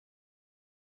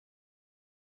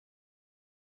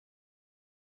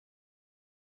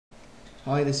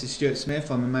Hi, this is Stuart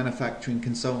Smith. I'm a manufacturing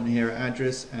consultant here at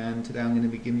Adris, and today I'm going to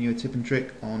be giving you a tip and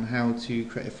trick on how to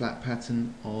create a flat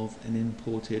pattern of an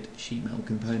imported sheet metal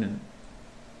component.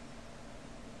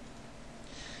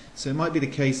 So it might be the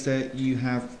case that you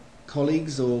have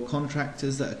colleagues or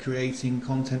contractors that are creating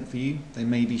content for you. They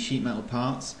may be sheet metal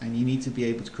parts and you need to be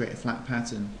able to create a flat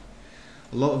pattern.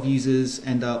 A lot of users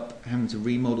end up having to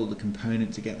remodel the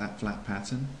component to get that flat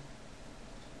pattern.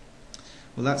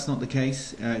 Well, that's not the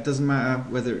case. It doesn't matter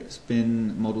whether it's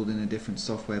been modeled in a different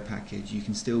software package, you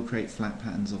can still create flat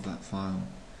patterns of that file.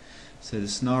 So the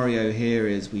scenario here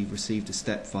is we've received a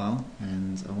step file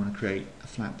and I want to create a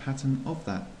flat pattern of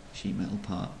that sheet metal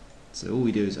part. So all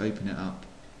we do is open it up.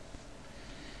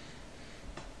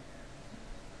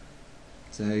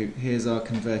 So here's our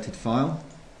converted file.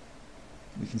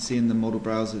 We can see in the model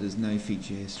browser there's no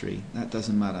feature history. That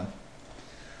doesn't matter.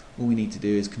 All we need to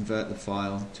do is convert the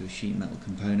file to a sheet metal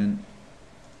component.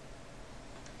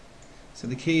 So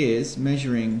the key is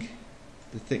measuring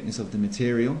the thickness of the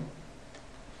material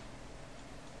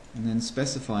and then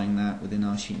specifying that within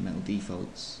our sheet metal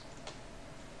defaults.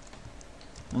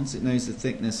 Once it knows the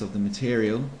thickness of the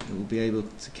material, it will be able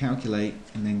to calculate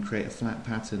and then create a flat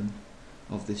pattern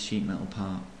of this sheet metal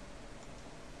part.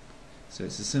 So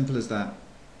it's as simple as that.